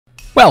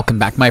Welcome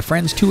back, my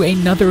friends, to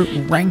another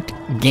ranked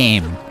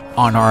game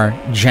on our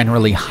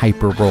generally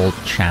hyper-rolled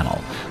channel.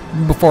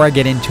 Before I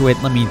get into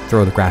it, let me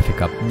throw the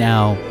graphic up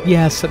now.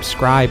 Yeah,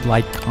 subscribe,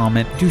 like,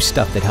 comment, do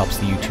stuff that helps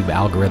the YouTube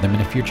algorithm,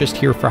 and if you're just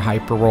here for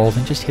hyper-roll,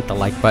 then just hit the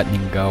like button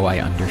and go,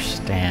 I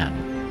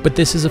understand. But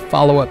this is a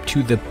follow-up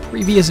to the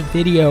previous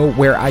video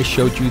where I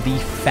showed you the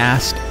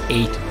Fast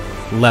 8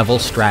 level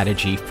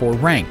strategy for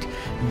ranked.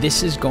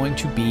 This is going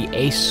to be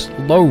a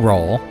slow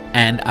roll,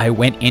 and I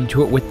went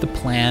into it with the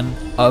plan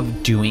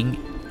of doing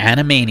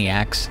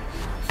Animaniacs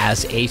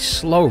as a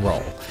slow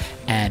roll.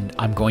 And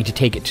I'm going to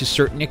take it to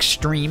certain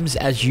extremes,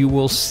 as you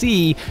will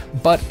see,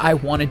 but I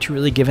wanted to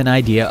really give an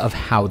idea of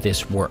how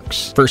this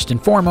works. First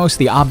and foremost,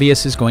 the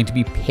obvious is going to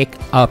be pick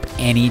up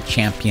any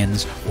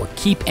champions or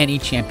keep any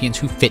champions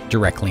who fit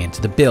directly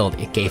into the build.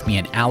 It gave me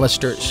an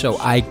Alistair, so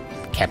I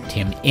kept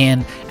him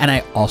in, and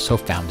I also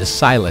found a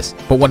Silas.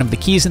 But one of the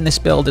keys in this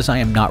build is I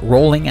am not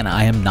rolling and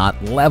I am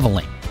not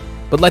leveling.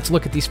 But let's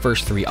look at these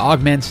first three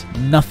augments.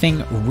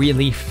 Nothing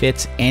really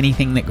fits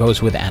anything that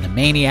goes with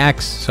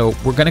Animaniacs, so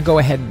we're going to go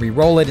ahead and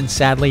re-roll it, and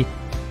sadly,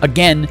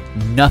 again,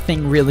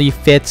 nothing really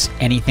fits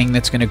anything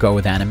that's going to go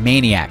with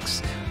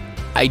Animaniacs.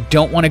 I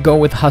don't want to go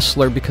with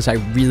Hustler because I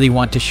really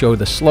want to show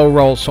the slow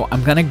roll, so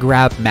I'm going to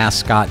grab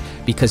Mascot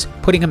because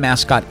putting a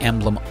mascot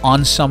emblem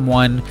on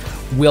someone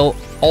will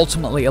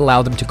ultimately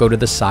allow them to go to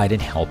the side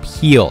and help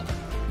heal.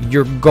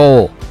 Your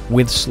goal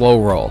with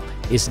slow roll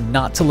is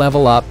not to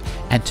level up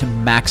and to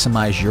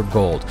maximize your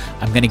gold.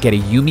 I'm going to get a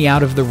Yumi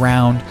out of the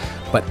round,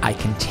 but I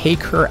can take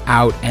her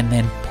out and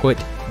then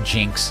put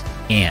Jinx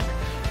in.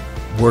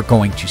 We're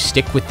going to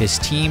stick with this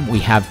team. We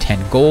have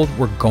 10 gold.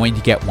 We're going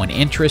to get 1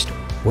 interest.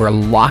 We're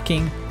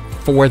locking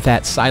for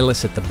that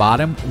Silas at the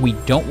bottom. We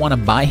don't want to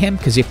buy him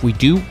because if we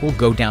do, we'll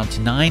go down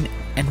to 9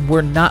 and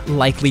we're not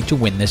likely to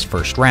win this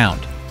first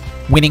round.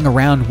 Winning a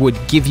round would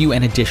give you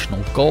an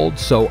additional gold,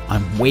 so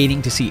I'm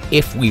waiting to see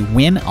if we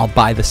win. I'll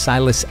buy the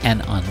Silas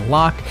and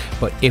unlock,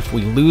 but if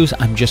we lose,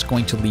 I'm just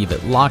going to leave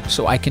it locked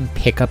so I can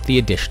pick up the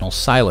additional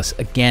Silas.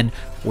 Again,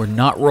 we're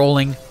not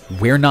rolling,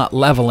 we're not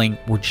leveling,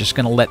 we're just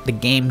going to let the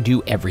game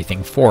do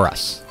everything for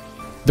us.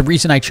 The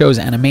reason I chose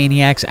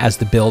Animaniacs as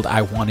the build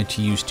I wanted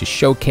to use to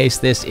showcase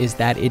this is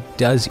that it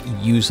does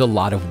use a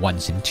lot of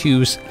 1s and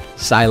 2s.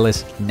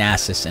 Silas,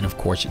 Nasus, and of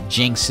course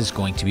Jinx is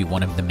going to be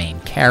one of the main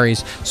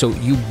carries, so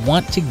you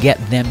want to get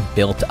them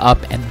built up,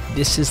 and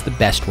this is the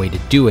best way to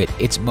do it.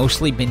 It's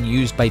mostly been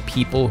used by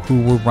people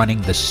who were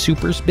running the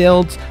Supers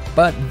builds,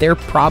 but they're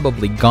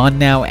probably gone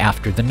now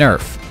after the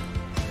nerf.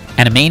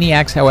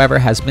 Animaniacs, however,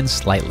 has been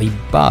slightly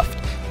buffed.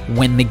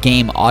 When the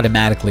game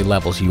automatically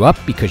levels you up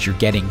because you're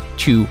getting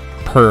 2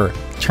 per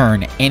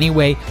turn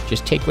anyway,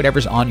 just take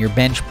whatever's on your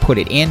bench, put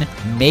it in,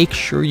 make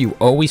sure you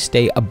always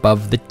stay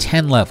above the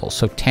 10 level,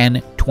 so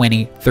 10,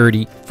 20,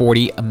 30,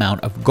 40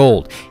 amount of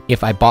gold.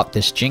 If I bought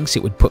this Jinx,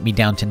 it would put me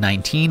down to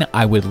 19,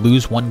 I would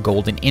lose 1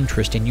 gold in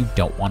interest, and you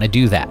don't want to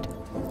do that.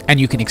 And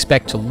you can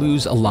expect to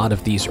lose a lot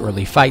of these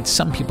early fights.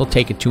 Some people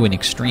take it to an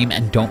extreme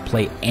and don't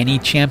play any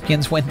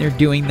champions when they're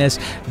doing this,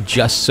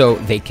 just so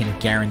they can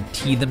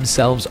guarantee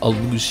themselves a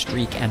lose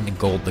streak and the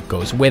gold that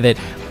goes with it.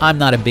 I'm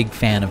not a big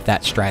fan of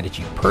that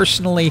strategy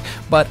personally,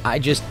 but I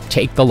just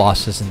take the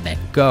losses and then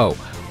go.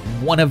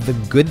 One of the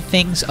good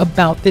things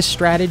about this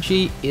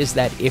strategy is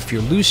that if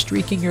you're lose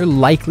streaking, you're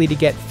likely to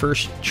get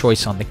first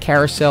choice on the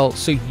carousel,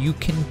 so you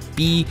can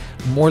be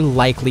more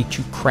likely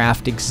to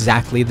craft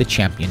exactly the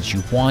champions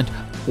you want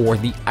or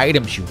the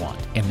items you want.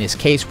 In this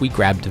case, we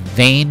grabbed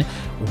Vayne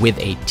with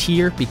a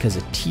tier because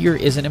a tier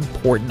is an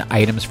important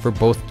items for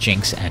both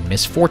Jinx and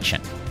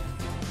Misfortune.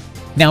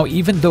 Now,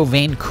 even though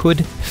Vayne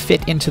could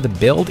fit into the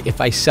build,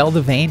 if I sell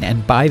the Vayne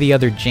and buy the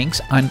other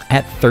Jinx, I'm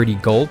at 30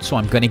 gold, so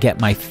I'm going to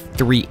get my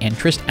 3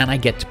 interest, and I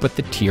get to put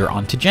the tier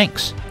onto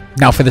Jinx.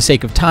 Now, for the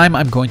sake of time,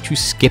 I'm going to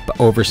skip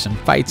over some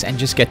fights and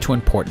just get to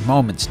important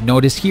moments.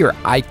 Notice here,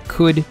 I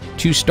could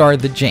 2-star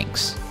the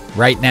Jinx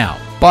right now,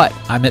 but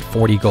I'm at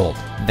 40 gold.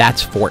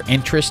 That's 4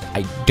 interest.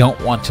 I don't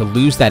want to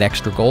lose that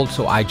extra gold,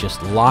 so I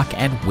just lock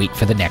and wait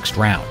for the next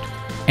round.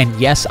 And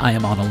yes, I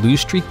am on a lose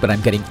streak, but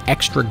I'm getting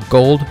extra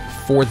gold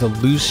for the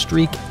lose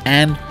streak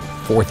and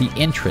for the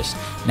interest.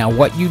 Now,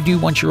 what you do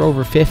once you're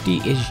over 50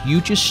 is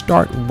you just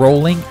start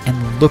rolling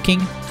and looking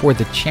for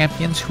the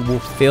champions who will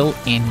fill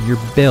in your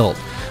build.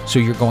 So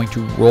you're going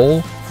to roll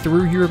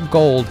through your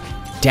gold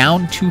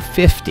down to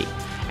 50.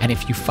 And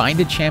if you find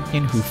a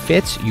champion who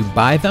fits, you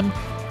buy them.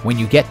 When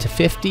you get to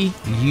 50,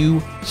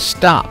 you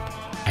stop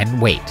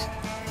and wait.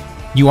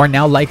 You are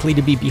now likely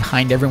to be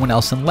behind everyone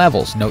else in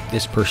levels. Note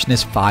this person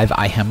is 5,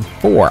 I am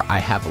 4. I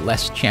have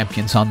less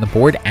champions on the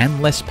board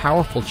and less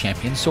powerful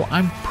champions, so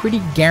I'm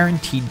pretty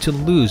guaranteed to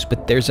lose,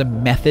 but there's a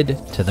method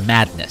to the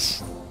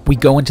madness. We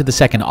go into the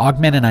second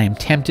augment, and I am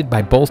tempted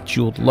by both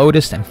Jeweled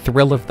Lotus and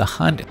Thrill of the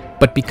Hunt,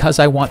 but because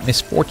I want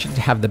Misfortune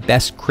to have the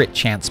best crit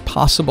chance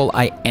possible,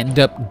 I end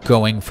up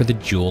going for the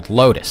Jeweled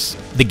Lotus.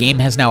 The game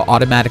has now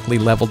automatically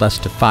leveled us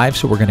to 5,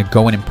 so we're going to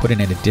go in and put in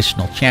an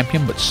additional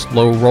champion, but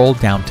slow roll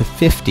down to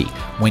 50.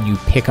 When you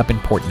pick up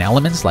important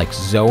elements like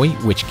Zoe,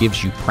 which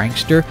gives you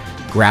Prankster,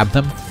 grab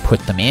them, put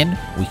them in,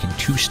 we can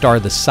 2-star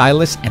the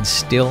Silas and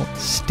still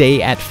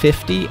stay at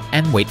 50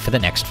 and wait for the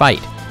next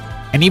fight.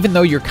 And even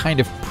though you're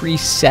kind of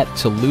preset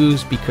to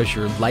lose because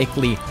you're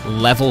likely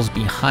levels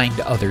behind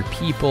other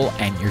people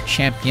and your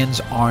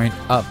champions aren't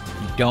up,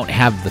 you don't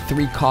have the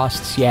 3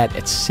 costs yet,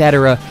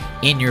 etc.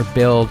 in your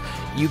build,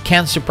 you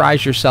can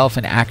surprise yourself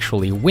and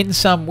actually win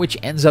some, which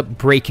ends up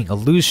breaking a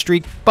lose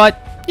streak,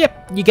 but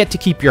yep, you get to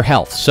keep your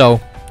health,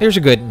 so there's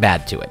a good and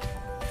bad to it.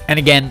 And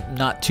again,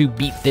 not to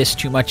beat this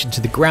too much into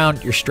the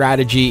ground, your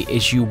strategy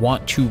is you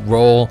want to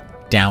roll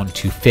down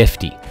to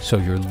 50. So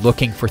you're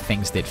looking for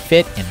things that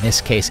fit. In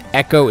this case,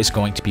 Echo is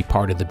going to be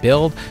part of the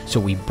build.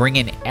 So we bring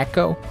in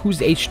Echo,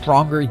 who's a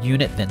stronger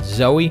unit than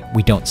Zoe.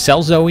 We don't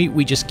sell Zoe,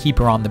 we just keep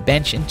her on the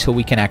bench until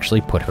we can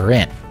actually put her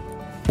in.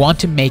 Want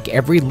to make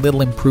every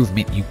little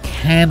improvement you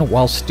can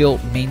while still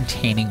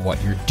maintaining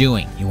what you're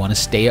doing. You want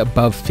to stay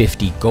above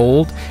 50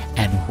 gold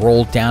and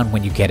roll down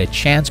when you get a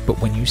chance, but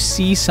when you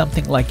see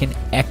something like an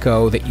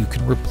Echo that you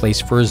can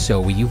replace for a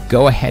Zoe, you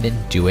go ahead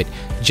and do it,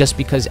 just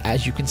because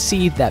as you can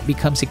see, that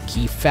becomes a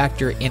key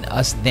factor in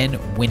us then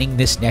winning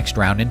this next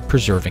round and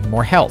preserving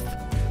more health.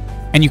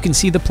 And you can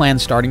see the plan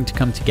starting to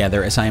come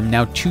together as I am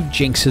now 2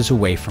 Jinxes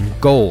away from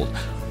gold.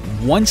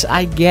 Once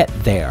I get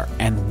there,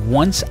 and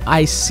once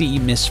I see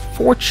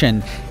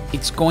Misfortune,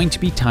 it's going to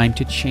be time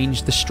to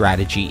change the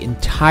strategy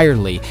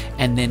entirely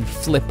and then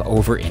flip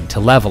over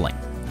into leveling.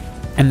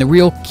 And the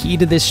real key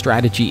to this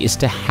strategy is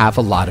to have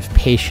a lot of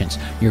patience.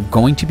 You're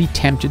going to be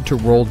tempted to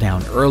roll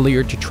down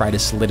earlier to try to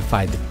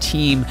solidify the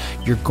team.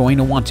 You're going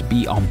to want to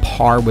be on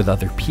par with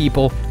other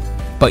people,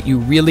 but you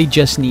really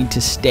just need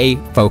to stay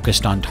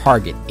focused on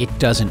target. It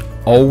doesn't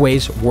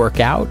always work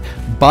out,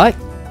 but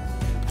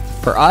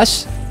for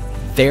us,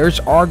 there's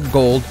our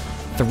gold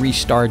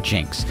 3-star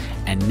Jinx.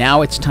 And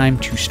now it's time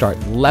to start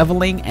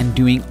leveling and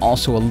doing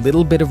also a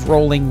little bit of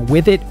rolling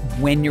with it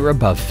when you're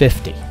above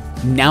 50.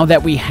 Now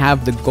that we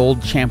have the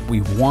gold champ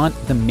we want,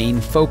 the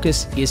main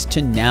focus is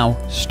to now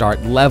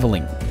start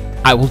leveling.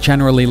 I will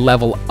generally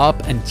level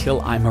up until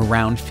I'm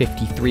around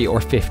 53 or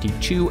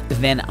 52,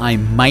 then I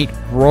might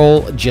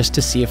roll just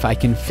to see if I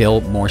can fill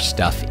more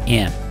stuff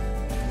in.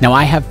 Now,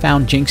 I have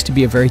found Jinx to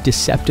be a very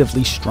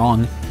deceptively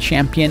strong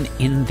champion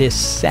in this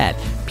set.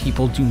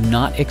 People do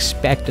not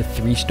expect a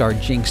 3-star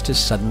Jinx to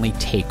suddenly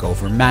take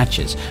over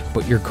matches,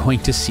 but you're going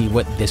to see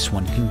what this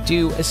one can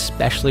do,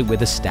 especially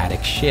with a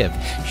static Shiv.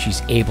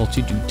 She's able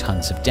to do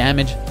tons of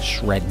damage,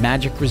 shred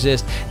magic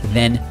resist,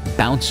 then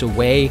bounce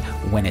away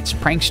when it's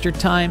prankster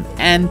time,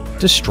 and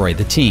destroy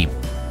the team.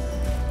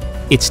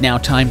 It's now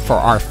time for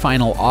our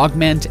final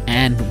augment,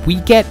 and we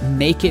get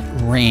Make It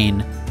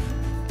Rain,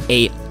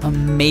 a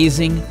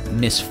amazing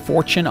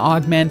Misfortune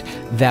augment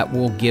that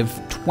will give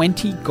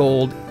 20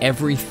 gold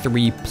every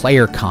 3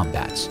 player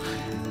combats.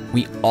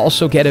 We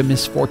also get a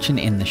Misfortune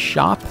in the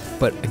shop,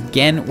 but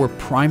again, we're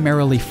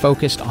primarily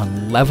focused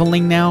on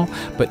leveling now,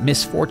 but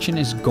Misfortune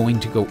is going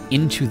to go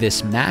into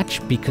this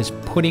match because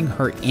putting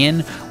her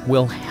in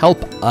will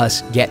help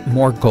us get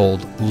more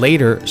gold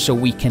later so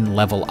we can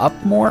level up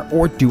more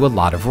or do a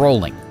lot of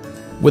rolling.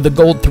 With a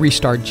gold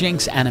 3-star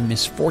Jinx and a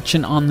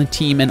Misfortune on the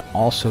team, and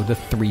also the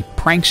 3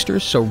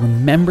 Pranksters, so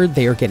remember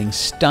they are getting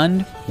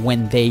stunned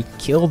when they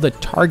kill the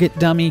target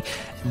dummy,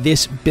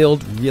 this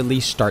build really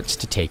starts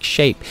to take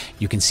shape.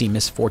 You can see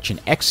Misfortune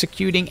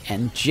executing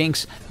and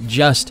Jinx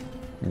just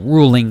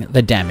ruling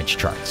the damage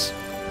charts.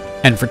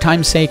 And for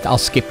time's sake, I'll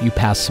skip you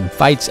past some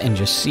fights and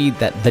just see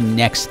that the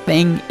next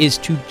thing is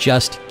to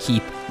just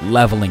keep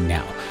leveling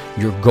now.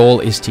 Your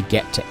goal is to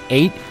get to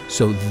 8,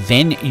 so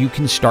then you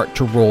can start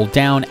to roll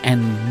down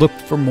and look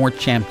for more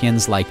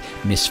champions like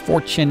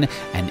Misfortune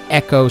and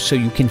Echo so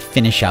you can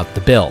finish out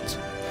the build.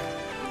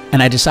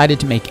 And I decided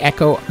to make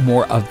Echo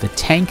more of the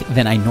tank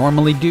than I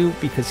normally do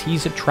because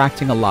he's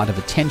attracting a lot of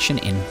attention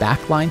in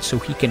backline so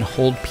he can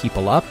hold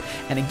people up.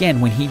 And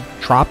again, when he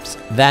drops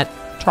that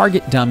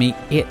target dummy,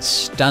 it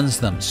stuns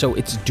them, so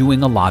it's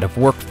doing a lot of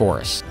work for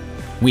us.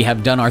 We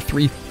have done our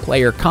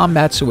 3-player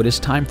combat, so it is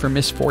time for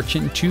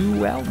Misfortune to,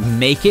 well,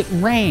 make it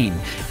rain.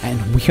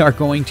 And we are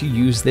going to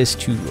use this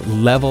to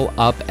level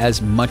up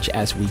as much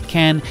as we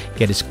can,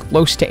 get as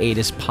close to 8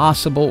 as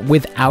possible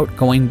without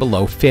going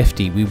below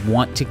 50. We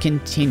want to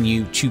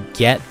continue to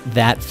get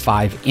that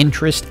 5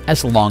 interest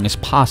as long as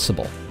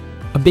possible.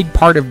 A big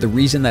part of the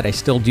reason that I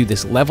still do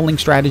this leveling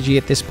strategy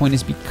at this point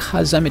is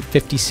because I'm at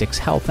 56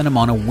 health and I'm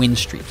on a win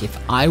streak. If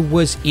I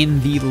was in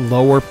the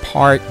lower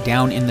part,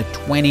 down in the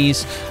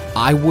 20s,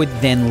 I would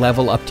then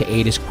level up to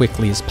 8 as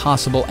quickly as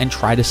possible and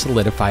try to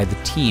solidify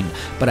the team.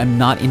 But I'm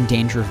not in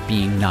danger of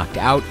being knocked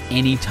out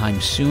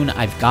anytime soon.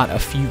 I've got a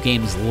few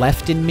games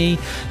left in me,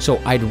 so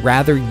I'd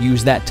rather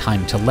use that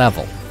time to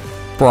level.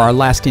 For our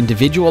last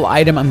individual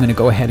item, I'm going to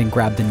go ahead and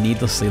grab the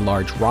needlessly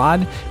large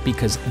rod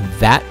because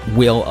that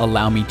will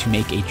allow me to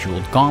make a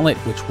jeweled gauntlet,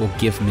 which will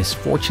give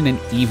Misfortune an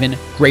even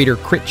greater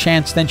crit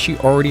chance than she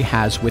already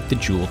has with the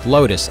jeweled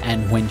lotus.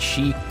 And when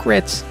she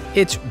crits,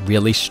 it's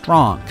really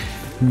strong.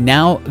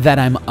 Now that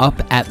I'm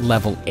up at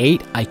level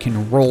 8, I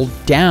can roll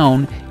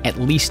down at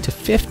least to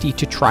 50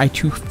 to try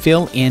to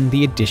fill in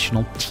the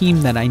additional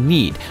team that I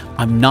need.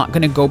 I'm not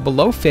going to go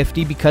below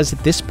 50 because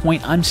at this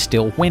point I'm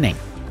still winning.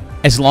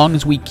 As long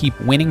as we keep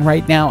winning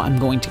right now, I'm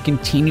going to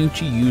continue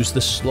to use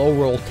the slow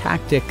roll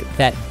tactic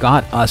that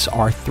got us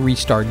our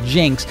 3-star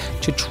Jinx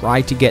to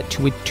try to get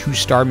to a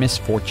 2-star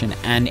Misfortune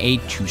and a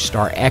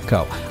 2-star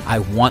Echo. I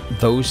want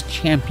those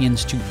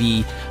champions to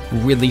be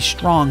really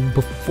strong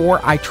before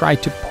I try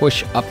to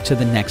push up to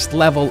the next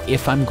level,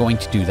 if I'm going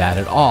to do that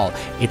at all.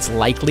 It's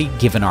likely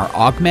given our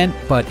augment,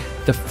 but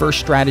the first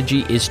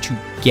strategy is to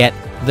get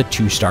the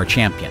 2-star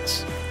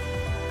champions.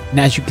 And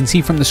as you can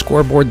see from the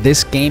scoreboard,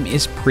 this game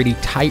is pretty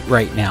tight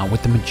right now,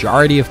 with the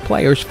majority of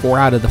players, 4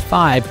 out of the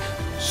 5,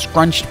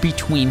 scrunched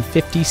between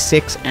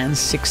 56 and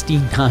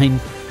 69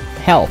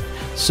 health.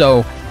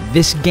 So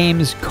this game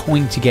is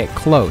going to get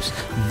close.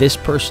 This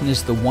person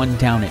is the one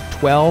down at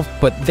 12,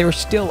 but they're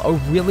still a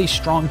really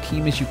strong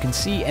team, as you can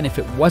see, and if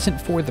it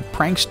wasn't for the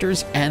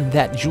Pranksters and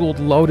that Jeweled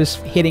Lotus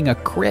hitting a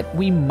crit,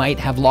 we might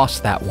have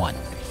lost that one.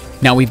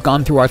 Now we've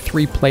gone through our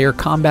 3-player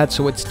combat,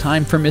 so it's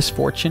time for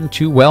Misfortune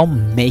to, well,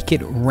 make it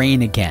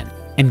rain again.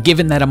 And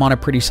given that I'm on a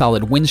pretty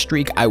solid win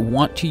streak, I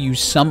want to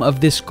use some of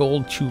this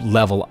gold to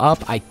level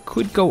up. I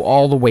could go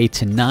all the way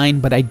to 9,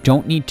 but I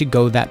don't need to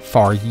go that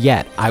far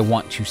yet. I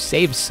want to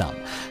save some.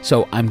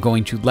 So I'm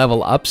going to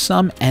level up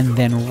some and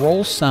then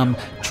roll some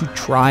to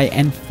try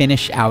and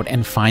finish out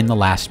and find the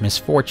last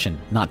Misfortune.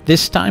 Not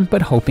this time,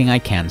 but hoping I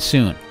can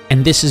soon.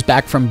 And this is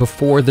back from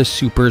before the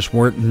supers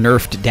were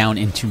nerfed down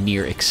into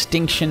near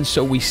extinction,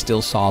 so we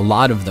still saw a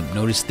lot of them.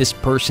 Notice this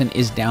person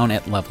is down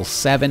at level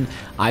 7.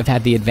 I've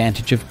had the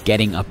advantage of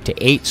getting up to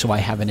 8, so I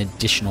have an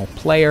additional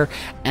player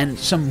and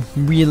some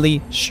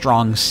really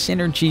strong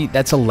synergy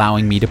that's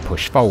allowing me to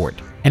push forward.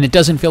 And it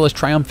doesn't feel as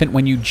triumphant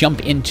when you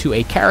jump into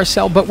a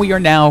carousel, but we are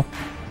now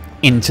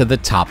into the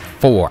top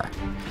 4.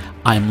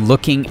 I'm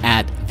looking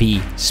at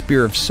the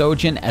Spear of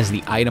Sojin as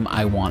the item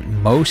I want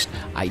most.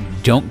 I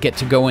don't get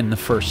to go in the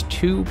first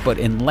 2, but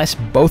unless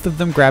both of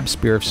them grab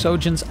Spear of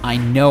Sojins, I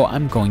know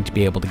I'm going to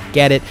be able to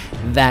get it.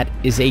 That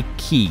is a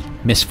key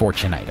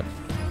Misfortune item.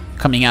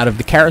 Coming out of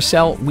the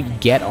carousel, we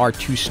get our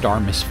 2-star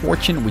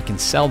Misfortune. We can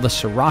sell the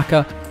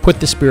Soraka,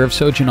 put the Spear of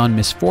Sojin on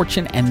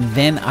Misfortune, and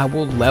then I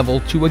will level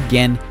to,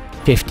 again,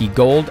 50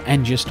 gold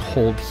and just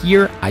hold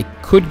here. I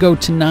could go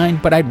to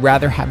 9, but I'd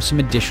rather have some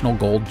additional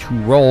gold to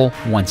roll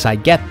once I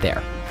get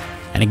there.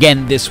 And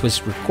again, this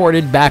was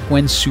recorded back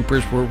when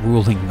supers were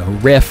ruling the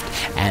rift,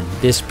 and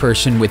this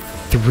person with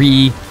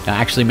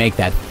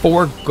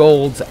 4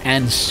 golds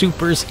and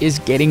supers is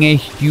getting a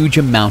huge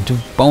amount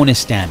of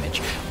bonus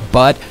damage.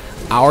 But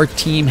our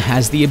team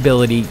has the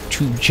ability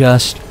to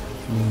just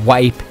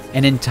wipe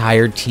an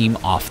entire team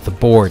off the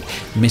board.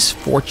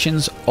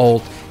 Misfortune's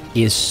ult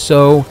is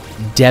so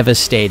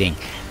devastating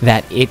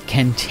that it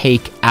can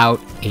take out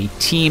a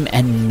team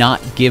and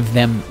not give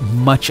them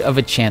much of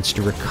a chance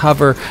to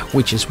recover,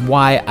 which is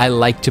why I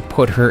like to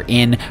put her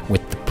in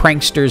with the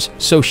Pranksters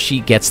so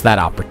she gets that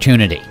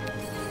opportunity.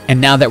 And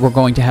now that we're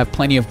going to have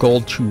plenty of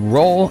gold to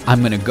roll, I'm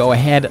going to go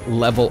ahead,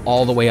 level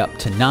all the way up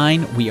to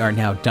 9. We are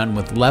now done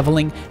with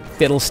leveling.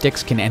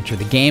 Fiddlesticks can enter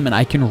the game, and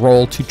I can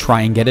roll to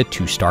try and get a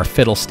 2-star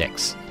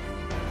Fiddlesticks.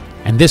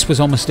 And this was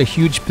almost a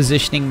huge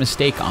positioning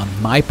mistake on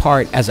my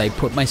part, as I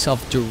put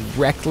myself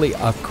directly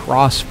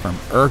across from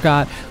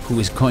Urgot, who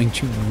is going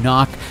to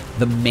knock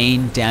the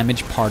main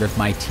damage part of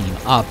my team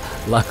up.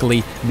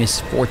 Luckily,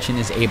 Misfortune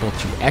is able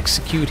to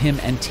execute him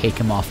and take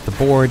him off the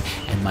board,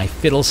 and my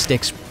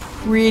Fiddlesticks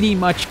pretty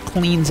much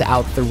cleans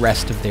out the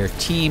rest of their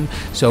team.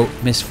 So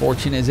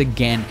Misfortune is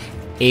again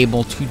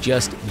able to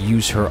just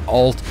use her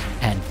ult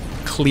and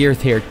clear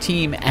their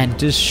team and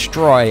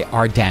destroy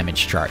our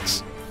damage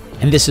charts.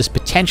 And this is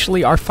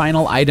potentially our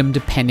final item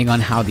depending on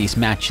how these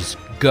matches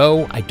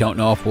go. I don't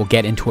know if we'll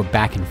get into a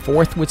back and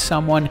forth with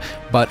someone,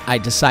 but I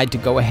decide to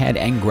go ahead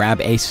and grab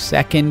a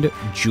second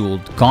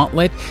Jeweled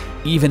Gauntlet.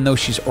 Even though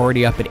she's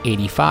already up at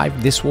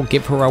 85, this will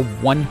give her a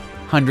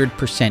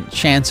 100%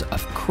 chance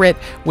of crit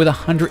with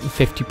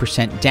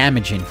 150%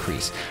 damage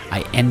increase.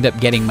 I end up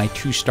getting my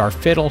 2-star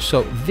Fiddle,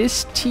 so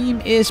this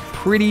team is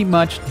pretty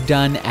much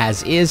done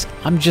as is.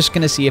 I'm just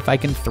going to see if I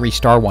can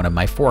 3-star one of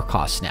my 4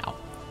 costs now.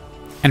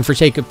 And for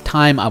sake of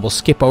time, I will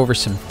skip over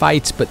some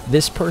fights, but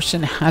this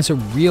person has a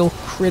real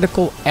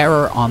critical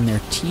error on their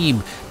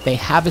team. They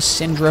have a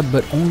Syndra,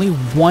 but only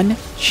one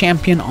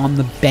champion on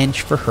the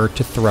bench for her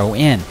to throw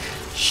in.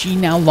 She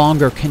no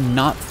longer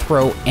cannot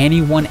throw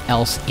anyone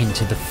else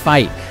into the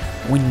fight.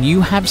 When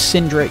you have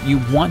Syndra, you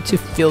want to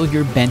fill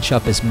your bench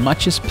up as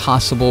much as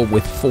possible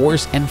with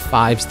 4s and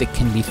 5s that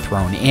can be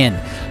thrown in.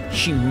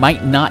 She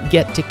might not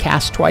get to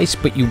cast twice,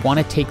 but you want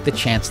to take the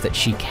chance that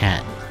she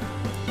can.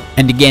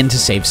 And again, to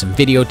save some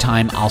video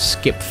time, I'll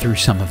skip through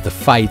some of the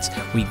fights.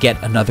 We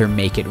get another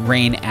Make It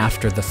Rain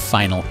after the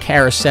final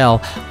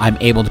carousel. I'm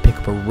able to pick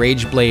up a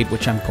Rage Blade,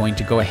 which I'm going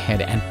to go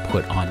ahead and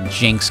put on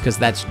Jinx, because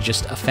that's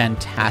just a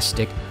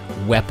fantastic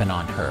weapon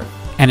on her.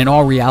 And in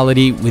all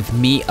reality, with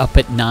me up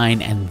at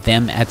 9 and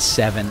them at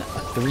 7, a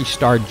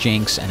 3-star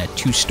Jinx and a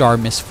 2-star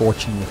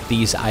Misfortune with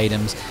these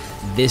items,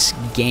 this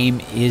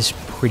game is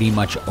pretty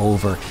much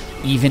over.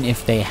 Even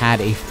if they had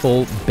a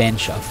full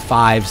bench of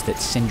 5s that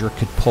Syndra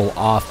could pull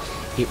off,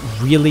 it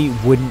really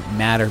wouldn't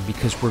matter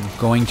because we're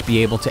going to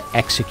be able to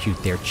execute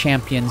their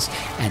champions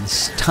and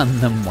stun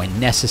them when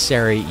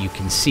necessary. You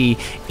can see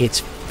it's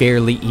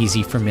fairly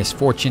easy for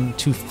Misfortune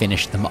to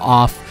finish them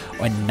off,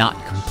 or not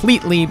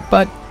completely,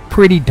 but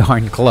pretty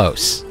darn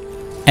close.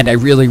 And I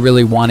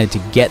really wanted to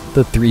get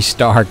the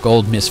 3-star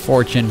gold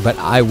Misfortune, but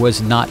I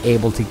was not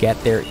able to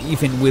get there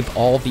even with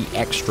all the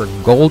extra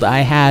gold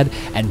I had,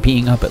 and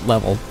being up at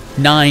level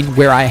 9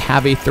 where I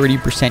have a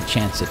 30%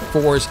 chance at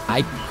 4s,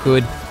 I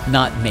could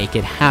not make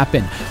it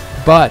happen.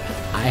 But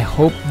I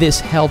hope this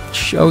helped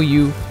show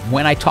you,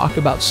 when I talk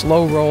about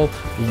slow roll,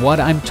 what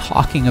I'm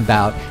talking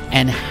about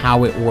and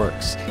how it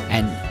works.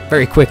 And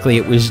very quickly,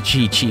 it was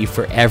GG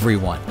for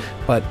everyone.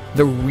 But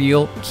the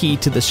real key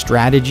to the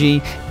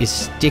strategy is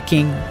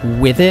sticking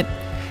with it,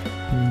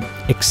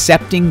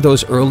 accepting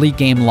those early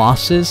game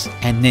losses,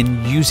 and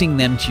then using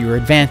them to your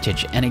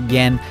advantage. And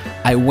again,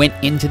 I went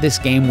into this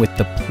game with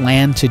the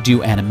plan to do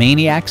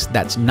Animaniacs.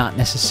 That's not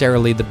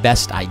necessarily the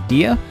best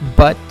idea,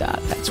 but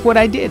that's what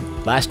I did.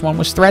 Last one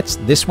was Threats,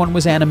 this one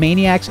was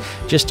Animaniacs,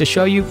 just to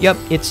show you, yep,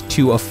 it's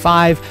 2 of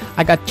 5.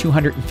 I got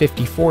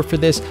 254 for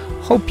this.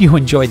 Hope you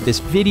enjoyed this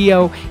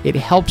video. It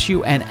helps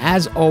you, and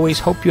as always,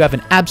 hope you have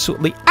an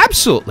absolutely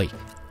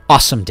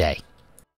awesome day.